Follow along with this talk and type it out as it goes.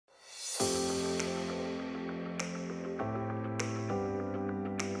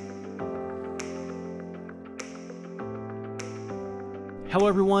Hello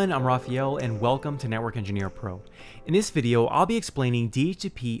everyone, I'm Rafael and welcome to Network Engineer Pro. In this video, I'll be explaining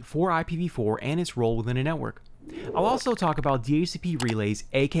DHCP for IPv4 and its role within a network. I'll also talk about DHCP relays,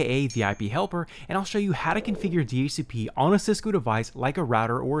 aka the IP helper, and I'll show you how to configure DHCP on a Cisco device like a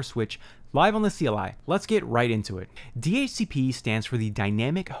router or a switch live on the CLI. Let's get right into it. DHCP stands for the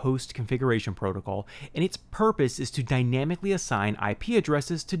Dynamic Host Configuration Protocol, and its purpose is to dynamically assign IP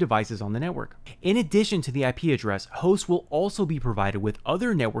addresses to devices on the network. In addition to the IP address, hosts will also be provided with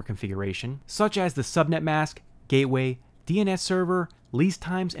other network configuration, such as the subnet mask, gateway, DNS server, lease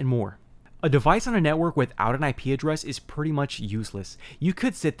times, and more. A device on a network without an IP address is pretty much useless. You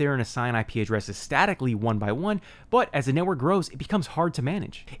could sit there and assign IP addresses statically one by one, but as the network grows, it becomes hard to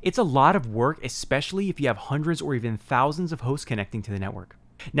manage. It's a lot of work, especially if you have hundreds or even thousands of hosts connecting to the network.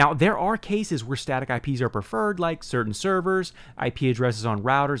 Now, there are cases where static IPs are preferred, like certain servers, IP addresses on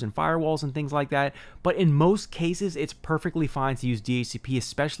routers and firewalls and things like that, but in most cases, it's perfectly fine to use DHCP,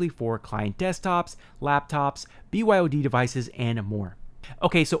 especially for client desktops, laptops, BYOD devices, and more.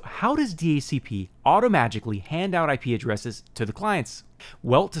 Okay, so how does DHCP automatically hand out IP addresses to the clients?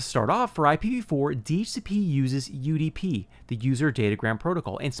 Well, to start off, for IPv4, DHCP uses UDP, the User Datagram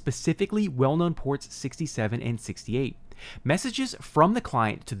Protocol, and specifically well-known ports 67 and 68. Messages from the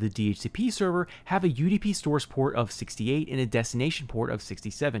client to the DHCP server have a UDP source port of 68 and a destination port of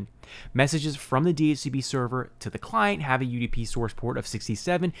 67. Messages from the DHCP server to the client have a UDP source port of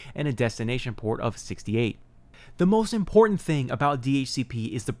 67 and a destination port of 68. The most important thing about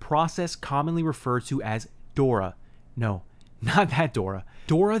DHCP is the process commonly referred to as DORA. No, not that DORA.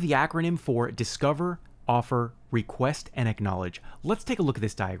 DORA, the acronym for Discover, Offer, Request, and Acknowledge. Let's take a look at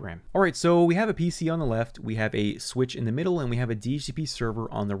this diagram. All right, so we have a PC on the left, we have a switch in the middle, and we have a DHCP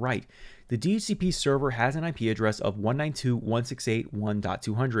server on the right. The DHCP server has an IP address of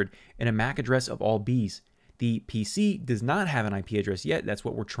 192.168.1.200 and a MAC address of all Bs. The PC does not have an IP address yet, that's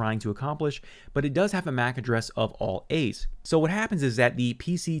what we're trying to accomplish, but it does have a MAC address of all A's. So what happens is that the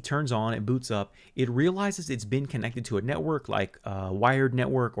PC turns on, it boots up, it realizes it's been connected to a network like a wired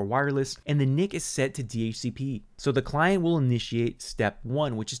network or wireless, and the NIC is set to DHCP. So the client will initiate step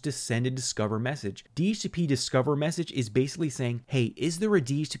 1, which is to send a discover message. DHCP discover message is basically saying, hey, is there a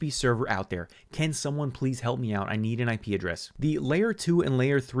DHCP server out there? Can someone please help me out? I need an IP address. The layer 2 and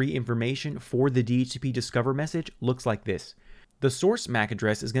layer 3 information for the DHCP discover message looks like this. The source MAC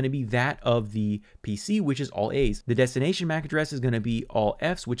address is going to be that of the PC, which is all A's. The destination MAC address is going to be all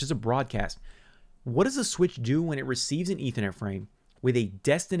F's, which is a broadcast. What does a switch do when it receives an Ethernet frame with a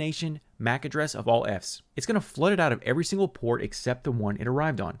destination MAC address of all F's? It's going to flood it out of every single port except the one it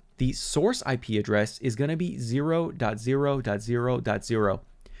arrived on. The source IP address is going to be 0.0.0.0.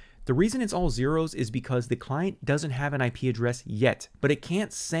 The reason it's all zeros is because the client doesn't have an IP address yet, but it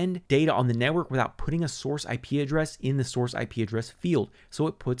can't send data on the network without putting a source IP address in the source IP address field, so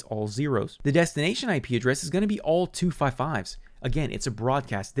it puts all zeros. The destination IP address is going to be all 255s. Again, it's a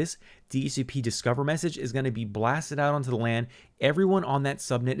broadcast. This DHCP discover message is going to be blasted out onto the LAN. Everyone on that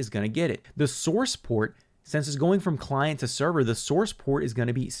subnet is going to get it. The source port, since it's going from client to server, the source port is going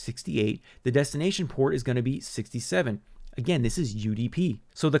to be 68. The destination port is going to be 67. Again, this is UDP.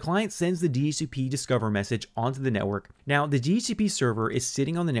 So the client sends the DHCP discover message onto the network. Now, the DHCP server is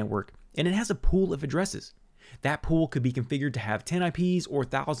sitting on the network and it has a pool of addresses. That pool could be configured to have 10 IPs or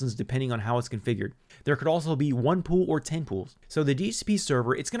thousands depending on how it's configured. There could also be one pool or 10 pools. So the DHCP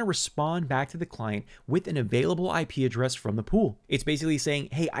server, it's going to respond back to the client with an available IP address from the pool. It's basically saying,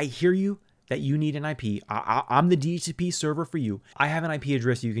 hey, I hear you that you need an IP. I'm the DHCP server for you. I have an IP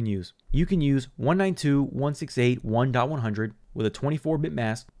address you can use. You can use 192.168.1.100 with a 24-bit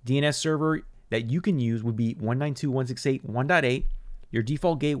mask. DNS server that you can use would be 192.168.1.8. Your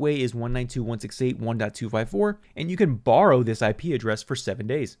default gateway is 192.168.1.254, and you can borrow this IP address for 7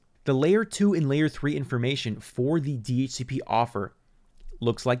 days. The layer 2 and layer 3 information for the DHCP offer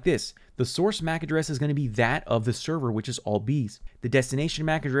looks like this. The source MAC address is going to be that of the server, which is all B's. The destination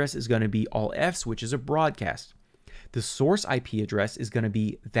MAC address is going to be all F's, which is a broadcast. The source IP address is going to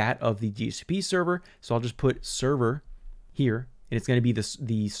be that of the DHCP server, so I'll just put server here, and it's going to be the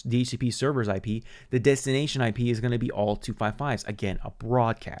DHCP server's IP. The destination IP is going to be all 255s, again, a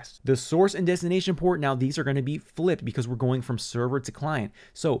broadcast. The source and destination port, now these are going to be flipped because we're going from server to client.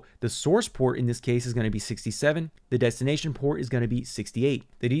 So the source port in this case is going to be 67. The destination port is going to be 68.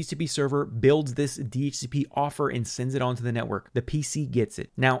 The DHCP server builds this DHCP offer and sends it onto the network. The PC gets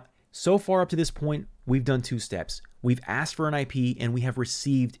it. Now, so far up to this point, we've done 2 steps. We've asked for an IP and we have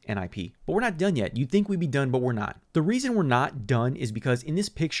received an IP, but we're not done yet. You'd think we'd be done, but we're not. The reason we're not done is because in this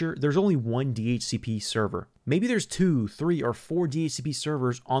picture, there's only one DHCP server. Maybe there's 2, 3, or 4 DHCP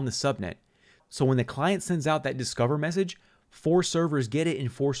servers on the subnet. So when the client sends out that discover message, 4 servers get it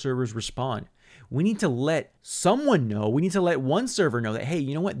and 4 servers respond. We need to let someone know, we need to let one server know that, hey,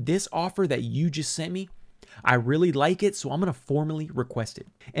 you know what, this offer that you just sent me, I really like it, so I'm going to formally request it.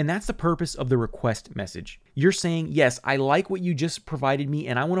 And that's the purpose of the request message. You're saying, yes, I like what you just provided me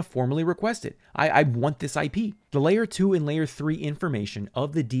and I want to formally request it. I want this IP. The layer 2 and layer 3 information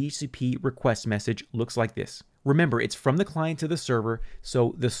of the DHCP request message looks like this. Remember, it's from the client to the server,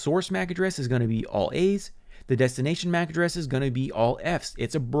 so the source MAC address is going to be all A's. The destination MAC address is going to be all F's.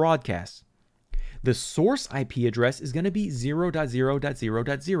 It's a broadcast. The source IP address is going to be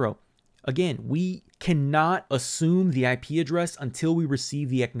 0.0.0.0. Again, we cannot assume the IP address until we receive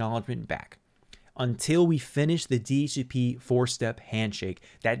the acknowledgement back. Until we finish the DHCP 4-step handshake,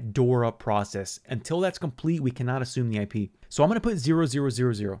 that door up process. Until that's complete, we cannot assume the IP. So I'm going to put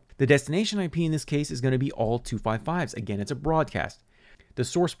 0000. The destination IP in this case is going to be all 255s. Again, it's a broadcast. The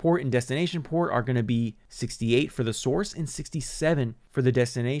source port and destination port are going to be 68 for the source and 67 for the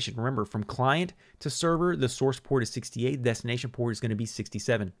destination. Remember, from client to server, the source port is 68, the destination port is going to be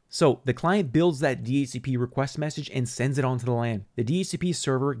 67. So the client builds that DHCP request message and sends it onto the LAN. The DHCP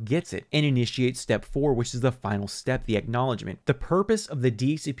server gets it and initiates step 4, which is the final step, the acknowledgement. The purpose of the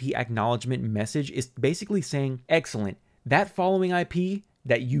DHCP acknowledgement message is basically saying, excellent, that following IP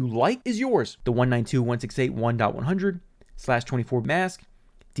that you like is yours. The 192.168.1.100/24 mask,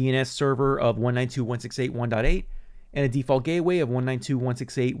 DNS server of 192.168.1.8, and a default gateway of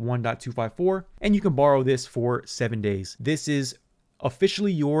 192.168.1.254. And you can borrow this for 7 days. This is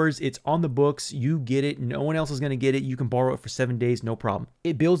officially yours. It's on the books. You get it. No one else is going to get it. You can borrow it for 7 days, no problem.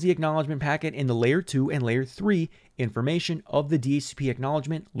 It builds the acknowledgement packet, and the layer 2 and layer 3 information of the DHCP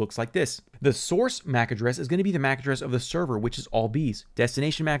acknowledgement looks like this. The source MAC address is going to be the MAC address of the server, which is all B's.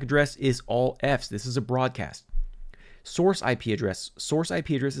 Destination MAC address is all F's. This is a broadcast. Source IP address. Source IP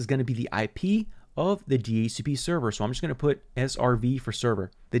address is going to be the IP of the DHCP server. So I'm just going to put SRV for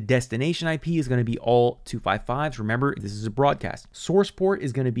server. The destination IP is going to be all 255s. Remember, this is a broadcast. Source port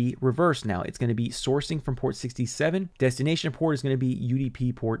is going to be reversed now. It's going to be sourcing from port 67. Destination port is going to be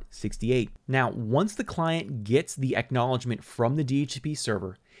UDP port 68. Now, once the client gets the acknowledgement from the DHCP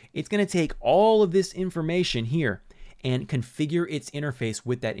server, it's going to take all of this information here and configure its interface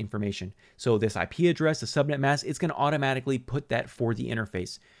with that information. So this IP address, the subnet mask, it's going to automatically put that for the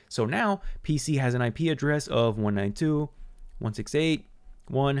interface. So now PC has an IP address of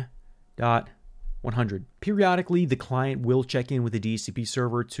 192.168.1.100. Periodically, the client will check in with the DHCP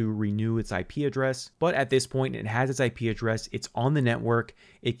server to renew its IP address, but at this point, it has its IP address, it's on the network,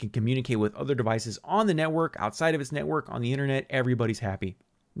 it can communicate with other devices on the network, outside of its network, on the internet, everybody's happy.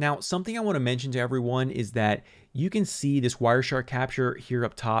 Now, something I want to mention to everyone is that you can see this wireshark capture here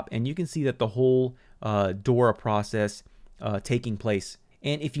up top, and you can see that the whole DORA process taking place.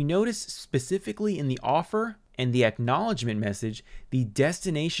 And if you notice specifically in the offer and the acknowledgement message, the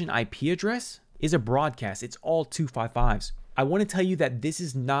destination IP address is a broadcast. It's all 255s. I want to tell you that this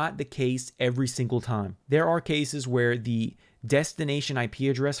is not the case every single time. There are cases where the destination IP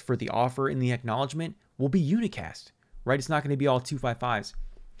address for the offer and the acknowledgement will be unicast, right? It's not going to be all 255s.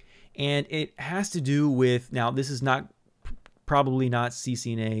 And it has to do with, now this is probably not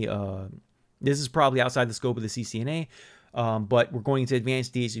CCNA, this is probably outside the scope of the CCNA, but we're going to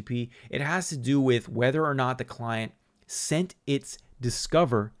advanced DHCP. It has to do with whether or not the client sent its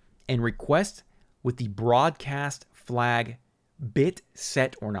discover and request with the broadcast flag bit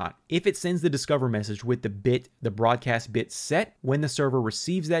set or not. If it sends the discover message with the broadcast bit set, when the server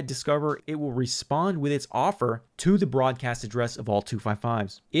receives that discover, it will respond with its offer to the broadcast address of all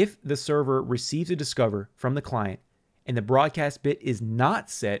 255s. If the server receives a discover from the client and the broadcast bit is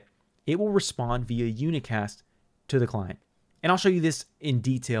not set, it will respond via unicast to the client. And I'll show you this in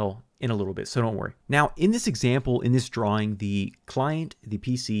detail in a little bit, so don't worry. Now, in this example, in this drawing, the client, the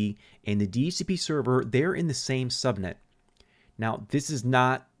PC, and the DHCP server, they're in the same subnet. Now, this is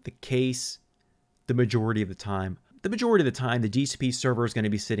not the case the majority of the time. The majority of the time, the DHCP server is going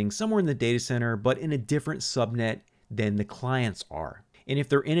to be sitting somewhere in the data center, but in a different subnet than the clients are. And if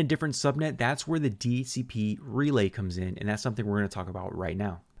they're in a different subnet, that's where the DHCP relay comes in, and that's something we're going to talk about right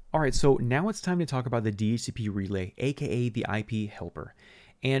now. All right, so now it's time to talk about the DHCP relay, aka the IP helper.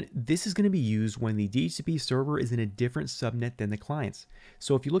 And this is going to be used when the DHCP server is in a different subnet than the clients.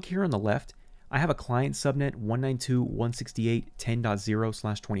 So if you look here on the left, I have a client subnet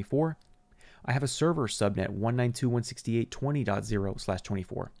 192.168.10.0/24. I have a server subnet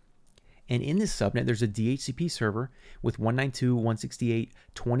 192.168.20.0/24. And in this subnet, there's a DHCP server with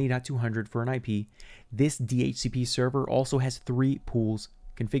 192.168.20.200 for an IP. This DHCP server also has 3 pools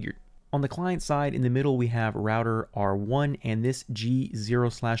configured. On the client side, in the middle, we have router R1, and this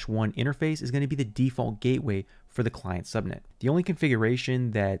G0/1 interface is going to be the default gateway for the client subnet. The only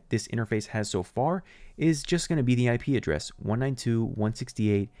configuration that this interface has so far is just going to be the IP address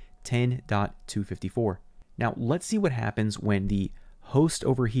 192.168.10.254. Now let's see what happens when the host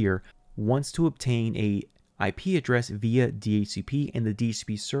over here wants to obtain a IP address via DHCP and the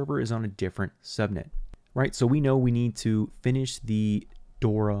DHCP server is on a different subnet, right? So we know we need to finish the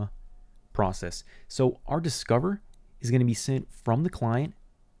DORA process. So our discover is going to be sent from the client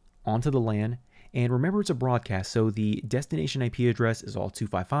onto the LAN. And remember, it's a broadcast, so the destination IP address is all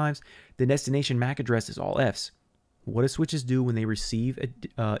 255s. The destination MAC address is all Fs. What do switches do when they receive an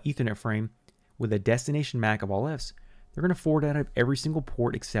Ethernet frame with a destination MAC of all Fs? They're going to forward out of every single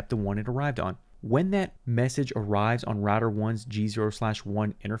port except the one it arrived on. When that message arrives on router 1's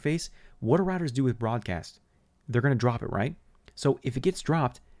G0/1 interface, what do routers do with broadcast? They're going to drop it, right? So if it gets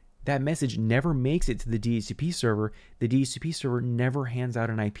dropped, that message never makes it to the DHCP server. The DHCP server never hands out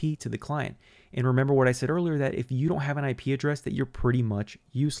an IP to the client. And remember what I said earlier, that if you don't have an IP address, that you're pretty much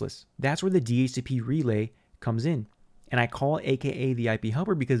useless. That's where the DHCP relay comes in. And I call it AKA the IP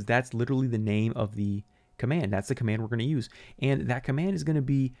helper because that's literally the name of the command. That's the command we're going to use. And that command is going to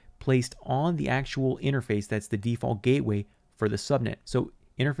be placed on the actual interface that's the default gateway for the subnet. So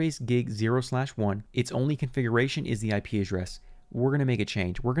interface gig 0/1, its only configuration is the IP address. We're going to make a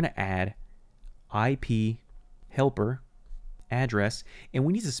change. We're going to add IP helper address, and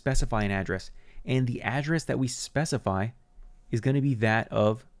we need to specify an address. And the address that we specify is going to be that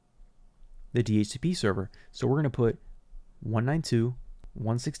of the DHCP server. So we're going to put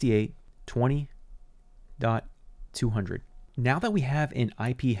 192.168.20.200. Now that we have an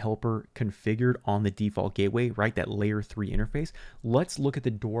IP helper configured on the default gateway, right, that layer 3 interface, let's look at the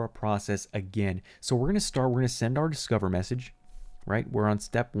DORA process again. So we're going to send our discover message, right? We're on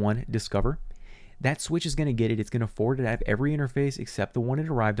step 1, discover. That switch is going to get it. It's going to forward it out of every interface except the one it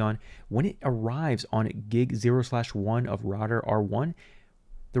arrived on. When it arrives on gig 0/1 of router R1,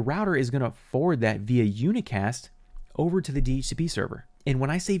 the router is going to forward that via unicast over to the DHCP server. And when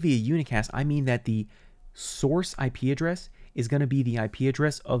I say via unicast, I mean that the source IP address is going to be the IP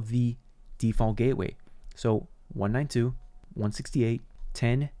address of the default gateway. So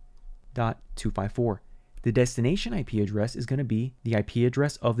 192.168.10.254. The destination IP address is going to be the IP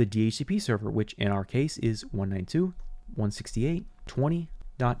address of the DHCP server, which in our case is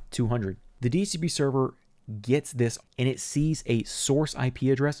 192.168.20.200. The DHCP server gets this and it sees a source IP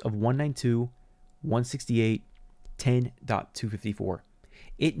address of 192.168.10.254.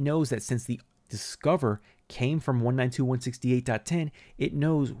 It knows that since the discover came from 192.168.10, it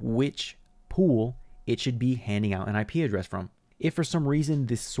knows which pool it should be handing out an IP address from. If for some reason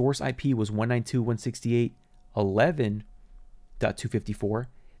this source IP was 192.168.11.254,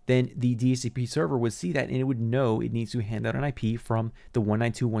 then the DHCP server would see that and it would know it needs to hand out an IP from the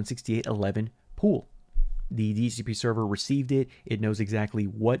 192.168.11 pool. The DHCP server received it. It knows exactly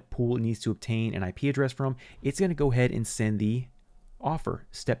what pool it needs to obtain an IP address from. It's going to go ahead and send the offer,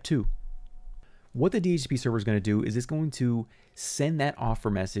 step 2. What the DHCP server is going to do is it's going to send that offer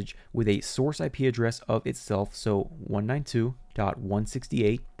message with a source IP address of itself, so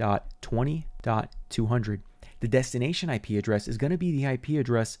 192.168.20.200. The destination IP address is going to be the IP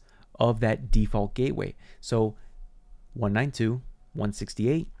address of that default gateway, so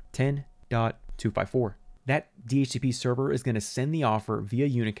 192.168.10.254. That DHCP server is going to send the offer via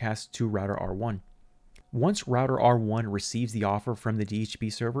unicast to router R1. Once router R1 receives the offer from the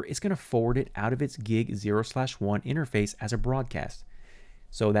DHCP server, it's going to forward it out of its gig 0/1 interface as a broadcast.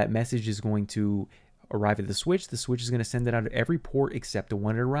 So that message is going to arrive at the switch. The switch is going to send it out of every port except the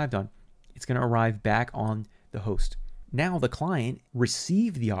one it arrived on. It's going to arrive back on the host. Now the client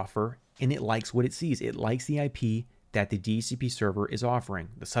received the offer and it likes what it sees. It likes the IP that the DHCP server is offering,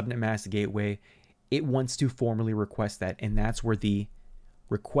 the subnet mask, the gateway. It wants to formally request that, and that's where the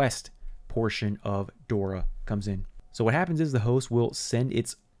request portion of DORA comes in. So what happens is the host will send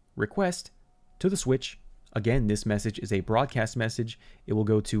its request to the switch. Again, this message is a broadcast message. It will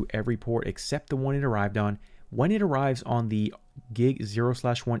go to every port except the one it arrived on. When it arrives on the gig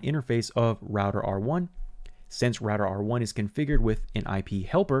 0/1 interface of router R1, since router R1 is configured with an IP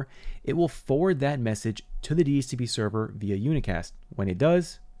helper, it will forward that message to the DHCP server via unicast. When it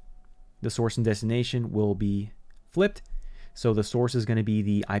does, the source and destination will be flipped. So the source is going to be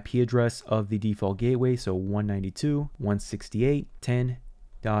the IP address of the default gateway, so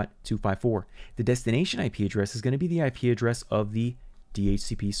 192.168.10.254. The destination IP address is going to be the IP address of the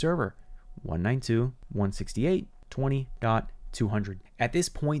DHCP server, 192.168.20.200. At this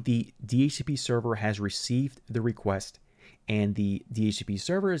point, the DHCP server has received the request, and the DHCP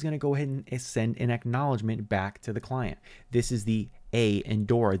server is going to go ahead and send an acknowledgement back to the client. This is the A in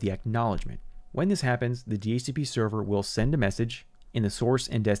DORA, the acknowledgement. When this happens, the DHCP server will send a message, and the source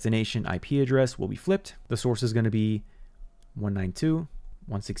and destination IP address will be flipped. The source is going to be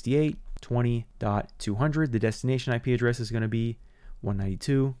 192.168.20.200. The destination IP address is going to be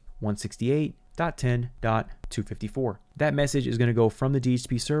 192.168.10.254. That message is going to go from the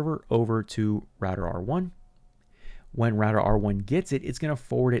DHCP server over to router R1. When router R1 gets it, it's going to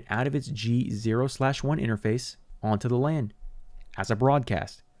forward it out of its G0/1 interface onto the LAN as a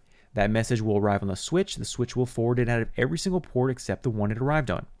broadcast. That message will arrive on the switch. The switch will forward it out of every single port except the one it arrived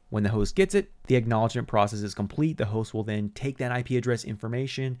on. When the host gets it, the acknowledgement process is complete. The host will then take that IP address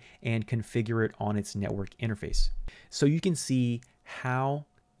information and configure it on its network interface. So you can see how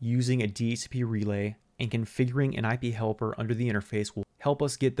using a DHCP relay and configuring an IP helper under the interface will help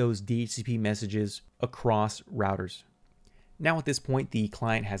us get those DHCP messages across routers. Now at this point, the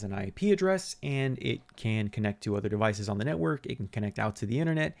client has an IP address and it can connect to other devices on the network. It can connect out to the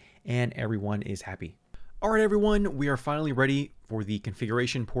internet and everyone is happy. All right, everyone, we are finally ready for the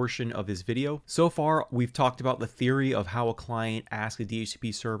configuration portion of this video. So far, we've talked about the theory of how a client asks a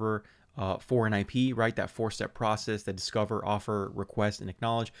DHCP server for an IP, right? That four-step process, that discover, offer, request, and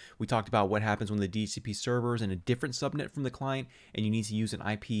acknowledge. We talked about what happens when the DHCP server is in a different subnet from the client and you need to use an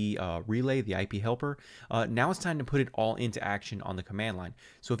IP relay, the IP helper. Now it's time to put it all into action on the command line.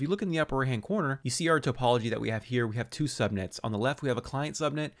 So if you look in the upper right-hand corner, you see our topology that we have here. We have two subnets. On the left, we have a client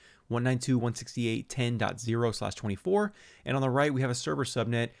subnet, 192.168.10.0/24, and on the right we have a server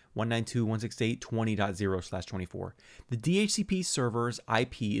subnet 192.168.20.0/24. The DHCP server's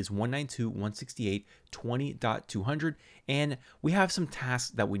IP is 192.168.20.200, and we have some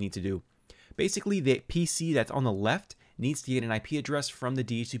tasks that we need to do. Basically, the PC that's on the left needs to get an IP address from the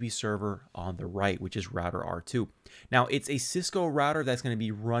DHCP server on the right, which is router R2. Now, it's a Cisco router that's going to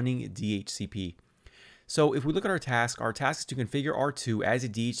be running DHCP. So if we look at our task is to configure R2 as a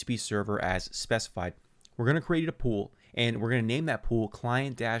DHCP server as specified. We're going to create a pool, and we're going to name that pool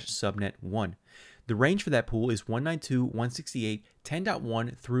client-subnet1. The range for that pool is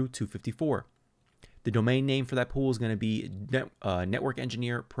 192.168.10.1 through 254. The domain name for that pool is going to be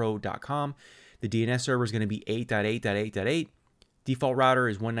networkengineerpro.com. The DNS server is going to be 8.8.8.8. Default router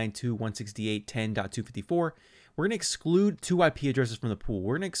is 192.168.10.254. We're going to exclude two IP addresses from the pool.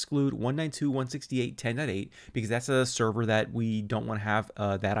 We're going to exclude 192.168.10.8 because that's a server that we don't want to have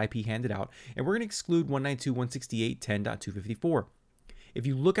that IP handed out. And we're going to exclude 192.168.10.254. If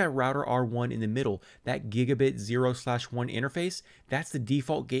you look at router R1 in the middle, that gigabit 0/1 interface, that's the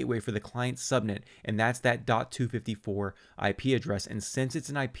default gateway for the client subnet, and that's that .254 IP address. And since it's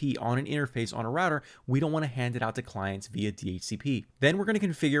an IP on an interface on a router, we don't want to hand it out to clients via DHCP. Then we're going to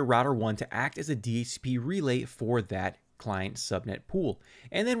configure router 1 to act as a DHCP relay for that client subnet pool.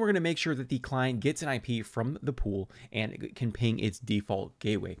 And then we're going to make sure that the client gets an IP from the pool and it can ping its default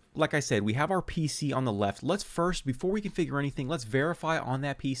gateway. Like I said, we have our PC on the left. Let's first, before we configure anything, let's verify on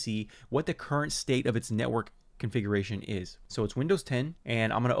that PC what the current state of its network configuration is. So it's Windows 10,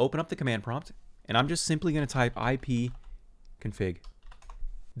 and I'm going to open up the command prompt, and I'm just simply going to type ipconfig.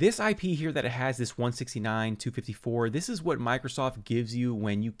 This IP here that it has, this 169.254, this is what Microsoft gives you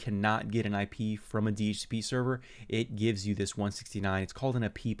when you cannot get an IP from a DHCP server. It gives you this 169. It's called an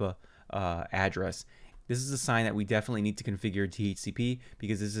APIPA address. This is a sign that we definitely need to configure DHCP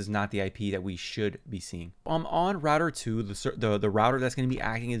because this is not the IP that we should be seeing. On router 2, the router that's going to be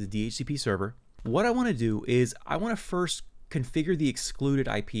acting as a DHCP server, what I want to do is I want to first configure the excluded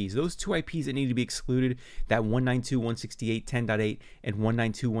IPs. Those two IPs that need to be excluded, that 192.168.10.8 and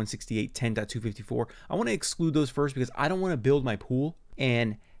 192.168.10.254, I want to exclude those first because I don't want to build my pool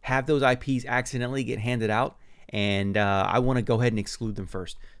and have those IPs accidentally get handed out, and I want to go ahead and exclude them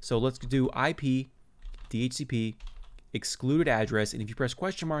first. So let's do IP DHCP excluded address, and if you press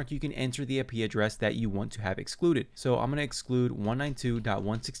question mark, you can enter the IP address that you want to have excluded. So I'm going to exclude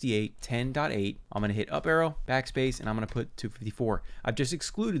 192.168.10.8. I'm going to hit up arrow, backspace, and I'm going to put 254. I've just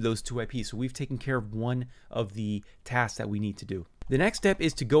excluded those two IPs, so we've taken care of one of the tasks that we need to do. The next step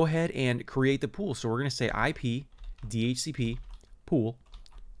is to go ahead and create the pool. So we're going to say IP DHCP pool,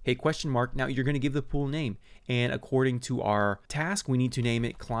 hit question mark. Now you're going to give the pool name, and according to our task, we need to name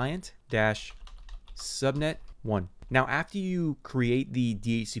it client-subnet1. Now, after you create the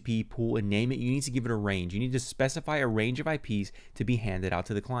DHCP pool and name it, you need to give it a range. You need to specify a range of IPs to be handed out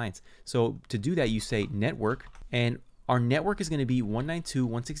to the clients. So to do that, you say network, and our network is going to be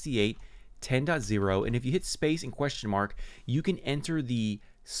 192.168.10.0. And if you hit space and question mark, you can enter the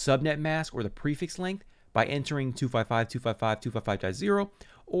subnet mask or the prefix length by entering 255.255.255.0,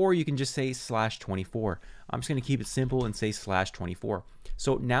 or you can just say /24. I'm just going to keep it simple and say /24.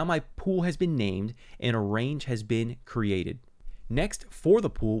 So now my pool has been named and a range has been created. Next, for the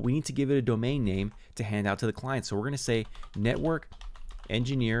pool, we need to give it a domain name to hand out to the client. So we're going to say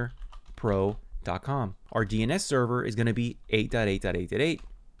networkengineerpro.com. Our DNS server is going to be 8.8.8.8.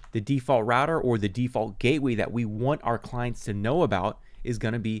 The default router or the default gateway that we want our clients to know about is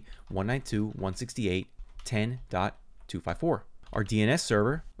going to be 192.168.10.254. Our DNS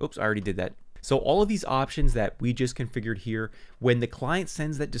server, oops, I already did that. So all of these options that we just configured here, when the client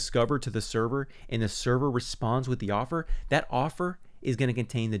sends that discover to the server and the server responds with the offer, that offer is going to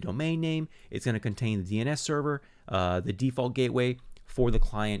contain the domain name, it's going to contain the DNS server, the default gateway for the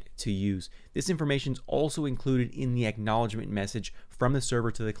client to use. This information is also included in the acknowledgement message from the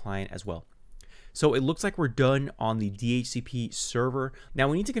server to the client as well. So it looks like we're done on the DHCP server. Now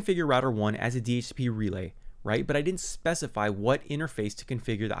we need to configure router 1 as a DHCP relay, right? But I didn't specify what interface to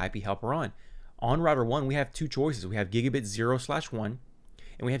configure the IP helper on. On router 1, we have two choices. We have gigabit 0/1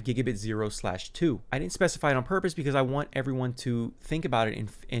 and we have gigabit 0/2. I didn't specify it on purpose because I want everyone to think about it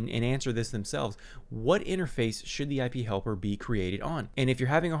and answer this themselves. What interface should the IP helper be created on? And if you're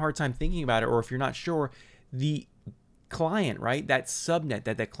having a hard time thinking about it, or if you're not sure, the client, right, that subnet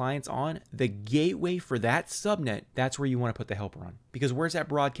that client's on, the gateway for that subnet, that's where you want to put the helper on. Because where's that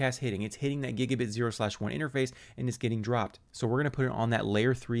broadcast hitting? It's hitting that gigabit 0/1 interface and it's getting dropped. So we're going to put it on that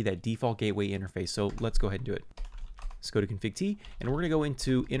layer 3, that default gateway interface. So let's go ahead and do it. Let's go to config T and we're going to go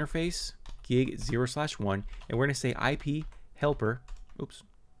into interface gig 0/1 and we're going to say IP helper,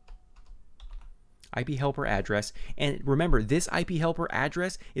 IP helper address. And remember, this IP helper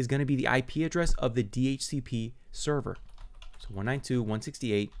address is going to be the IP address of the DHCP server. So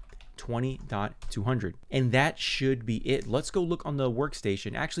 192.168.20.200. And that should be it. Let's go look on the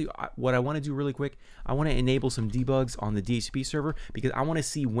workstation. Actually, what I want to do really quick, I want to enable some debugs on the DHCP server because I want to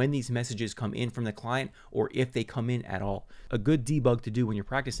see when these messages come in from the client or if they come in at all. A good debug to do when you're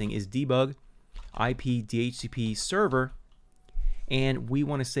practicing is debug IP DHCP server, and we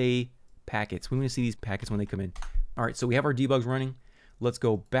want to say packets. We want to see these packets when they come in. All right, so we have our debugs running. Let's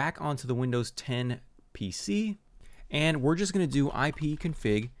go back onto the Windows 10 PC, and we're just going to do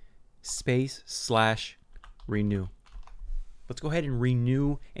ipconfig /renew. Let's go ahead and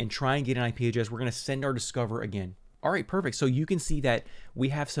renew and try and get an IP address. We're going to send our discover again. All right, perfect. So you can see that we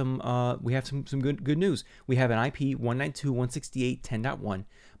have some good news. We have an IP 192.168.10.1.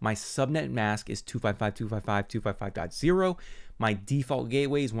 My subnet mask is 255.255.255.0. My default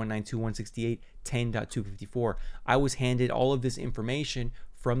gateway is 192.168.10.254. I was handed all of this information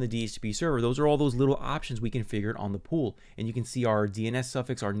from the DHCP server. Those are all those little options we configured on the pool. And you can see our DNS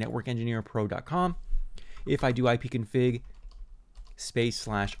suffix, our networkengineerpro.com. If I do ipconfig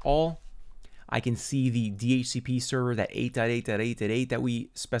 /all, I can see the DHCP server, that 8.8.8.8 that we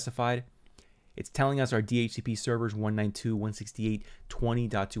specified. It's telling us our DHCP server is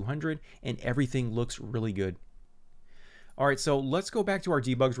 192.168.20.200, and everything looks really good. All right, so let's go back to our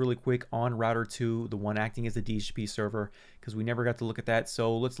debugs really quick on router 2, the one acting as the DHCP server, because we never got to look at that.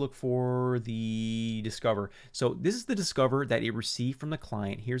 So let's look for the discover. So this is the discover that it received from the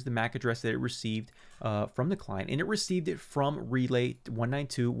client. Here's the MAC address that it received from the client, and it received it from relay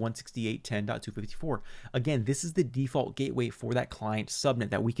 192.168.10.254. Again, this is the default gateway for that client subnet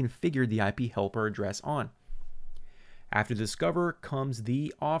that we configured the IP helper address on. After the discover comes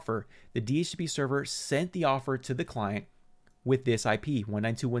the offer. The DHCP server sent the offer to the client with this IP,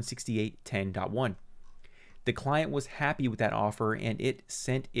 192.168.10.1. The client was happy with that offer and it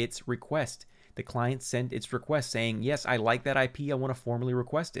sent its request. The client sent its request saying, yes, I like that IP, I want to formally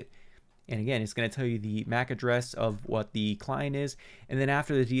request it. And again, it's going to tell you the MAC address of what the client is. And then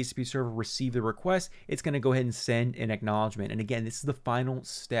after the DHCP server received the request, it's going to go ahead and send an acknowledgement. And again, this is the final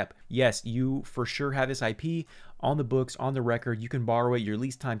step. Yes, you for sure have this IP on the books, on the record. You can borrow it your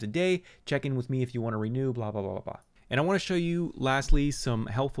least times a day. Check in with me if you want to renew, blah, blah, blah, blah, blah. And I want to show you, lastly, some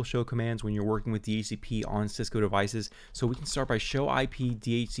helpful show commands when you're working with DHCP on Cisco devices. So we can start by show IP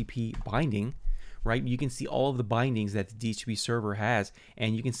DHCP binding, right? You can see all of the bindings that the DHCP server has,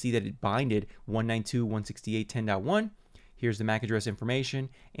 and you can see that it binded 192.168.10.1. Here's the MAC address information,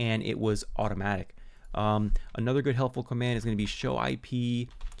 and it was automatic. Another good helpful command is going to be show IP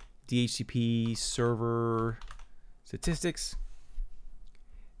DHCP server statistics.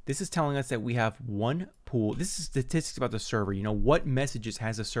 This is telling us that we have one pool. This is statistics about the server. You know, what messages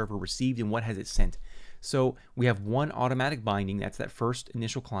has the server received and what has it sent. So we have one automatic binding. That's that first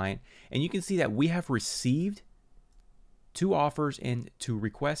initial client. And you can see that we have received 2 offers and 2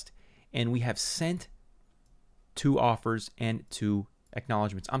 requests. And we have sent 2 offers and 2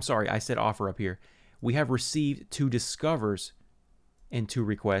 acknowledgments. I'm sorry, I said offer up here. We have received 2 discovers and 2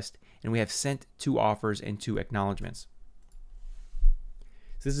 requests, and we have sent 2 offers and 2 acknowledgements.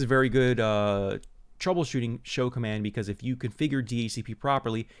 So this is a very good troubleshooting show command, because if you configure DHCP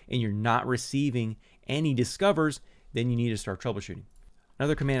properly and you're not receiving any discovers, then you need to start troubleshooting.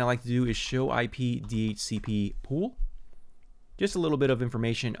 Another command I like to do is show IP DHCP pool. Just a little bit of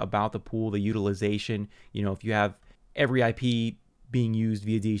information about the pool, the utilization. You know, if you have every IP being used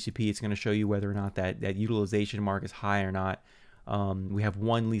via DHCP, it's going to show you whether or not that utilization mark is high or not. We have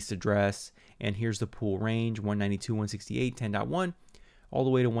one leased address, and here's the pool range: 192.168.10.1 all the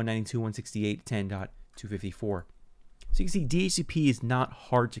way to 192.168.10.254. So you can see DHCP is not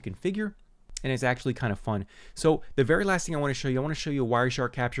hard to configure, and it's actually kind of fun. So the very last thing I want to show you a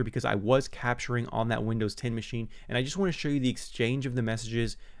wireshark capture, because I was capturing on that Windows 10 machine, and I just want to show you the exchange of the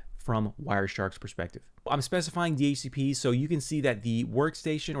messages from Wireshark's perspective. I'm specifying DHCP, so you can see that the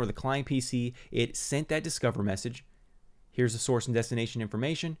workstation or the client PC, it sent that discover message. Here's the source and destination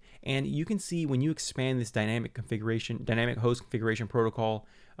information, and you can see when you expand this dynamic host configuration protocol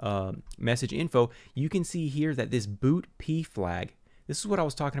message info, you can see here that this boot P flag, this is what I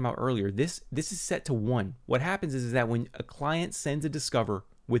was talking about earlier. This is set to 1. What happens is that when a client sends a discover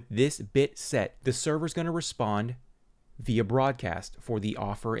with this bit set, the server is going to respond via broadcast for the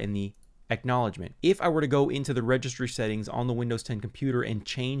offer and the acknowledgement. If I were to go into the registry settings on the Windows 10 computer and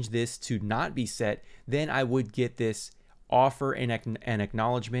change this to not be set, then I would get this offer and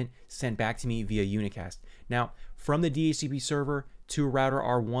acknowledgement sent back to me via unicast. Now, from the DHCP server to router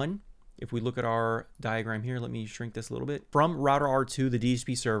R1, if we look at our diagram here, let me shrink this a little bit. From router R2, the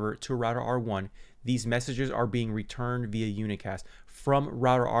DHCP server, to router R1, these messages are being returned via unicast. From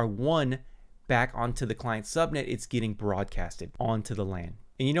router R1 back onto the client subnet, it's getting broadcasted onto the LAN.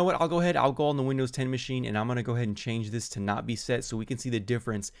 And you know what? I'll go on the Windows 10 machine, and I'm going to go ahead and change this to not be set so we can see the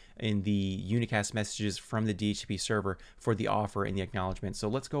difference in the unicast messages from the DHCP server for the offer and the acknowledgement. So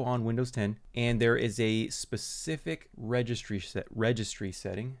let's go on Windows 10, and there is a specific registry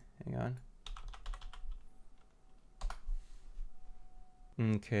setting. Hang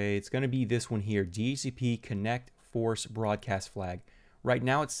on. Okay, it's going to be this one here, DHCP connect force broadcast flag. Right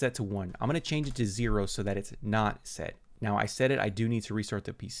now it's set to 1. I'm going to change it to 0 so that it's not set. Now I set it, I do need to restart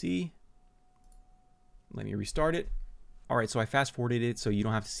the PC. Let me restart it. All right, so I fast forwarded it so you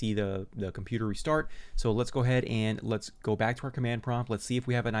don't have to see the computer restart. So let's go ahead and let's go back to our command prompt. Let's see if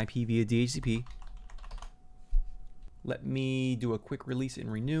we have an IP via DHCP. Let me do a quick release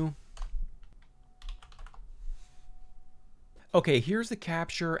and renew. Okay, here's the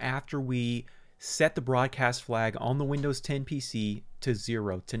capture after we set the broadcast flag on the Windows 10 PC to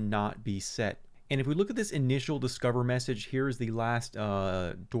 0, to not be set. And if we look at this initial discover message, here's the last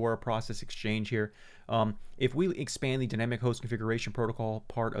DORA process exchange here. If we expand the dynamic host configuration protocol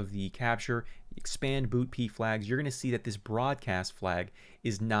part of the capture, expand boot P flags, you're going to see that this broadcast flag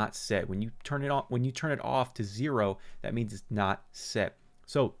is not set. When you turn it on, when you turn it off to 0, that means it's not set.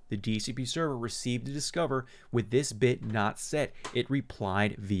 So the DHCP server received a discover with this bit not set. It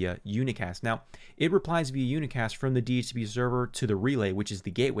replied via unicast. Now, it replies via unicast from the DHCP server to the relay, which is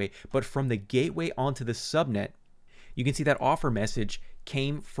the gateway, but from the gateway onto the subnet, you can see that offer message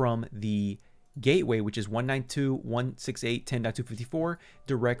came from the gateway, which is 192.168.10.254,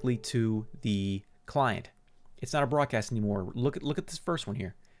 directly to the client. It's not a broadcast anymore. Look at this first one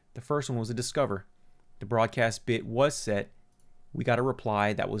here. The first one was a discover. The broadcast bit was set. We got a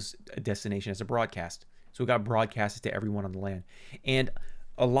reply that was a destination as a broadcast. So we got broadcasted to everyone on the LAN. And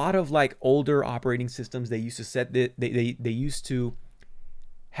a lot of like older operating systems, they used to set they used to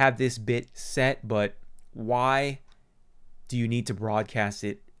have this bit set, but why do you need to broadcast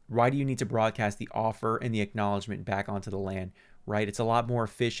it? Why do you need to broadcast the offer and the acknowledgement back onto the LAN, right? It's a lot more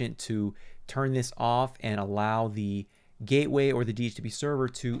efficient to turn this off and allow the gateway or the DHCP server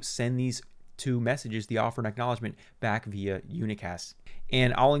to send these two messages, the offer and acknowledgement, back via unicast.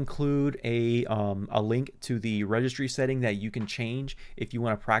 And I'll include a link to the registry setting that you can change if you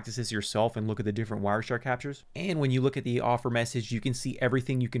want to practice this yourself and look at the different Wireshark captures. And when you look at the offer message, you can see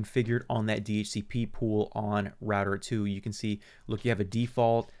everything you configured on that DHCP pool on router 2. You can see, look, you have a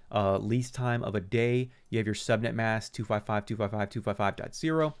default lease time of a day. You have your subnet mask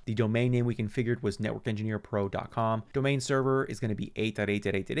 255.255.255.0. The domain name we configured was networkengineerpro.com. Domain server is going to be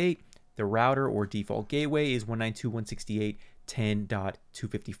 8.8.8.8. The router or default gateway is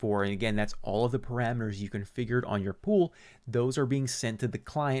 192.168.10.254. And again, that's all of the parameters you configured on your pool. Those are being sent to the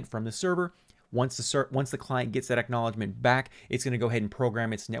client from the server. Once the client gets that acknowledgement back, it's going to go ahead and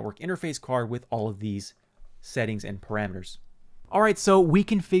program its network interface card with all of these settings and parameters. Alright, so we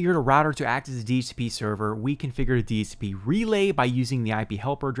configured a router to act as a DHCP server, we configured a DHCP relay by using the IP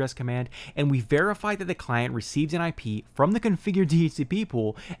helper address command, and we verified that the client received an IP from the configured DHCP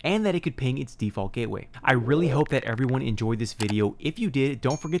pool and that it could ping its default gateway. I really hope that everyone enjoyed this video. If you did,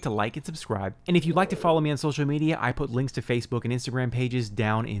 don't forget to like and subscribe. And if you'd like to follow me on social media, I put links to Facebook and Instagram pages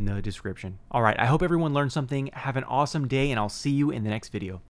down in the description. Alright, I hope everyone learned something. Have an awesome day, and I'll see you in the next video.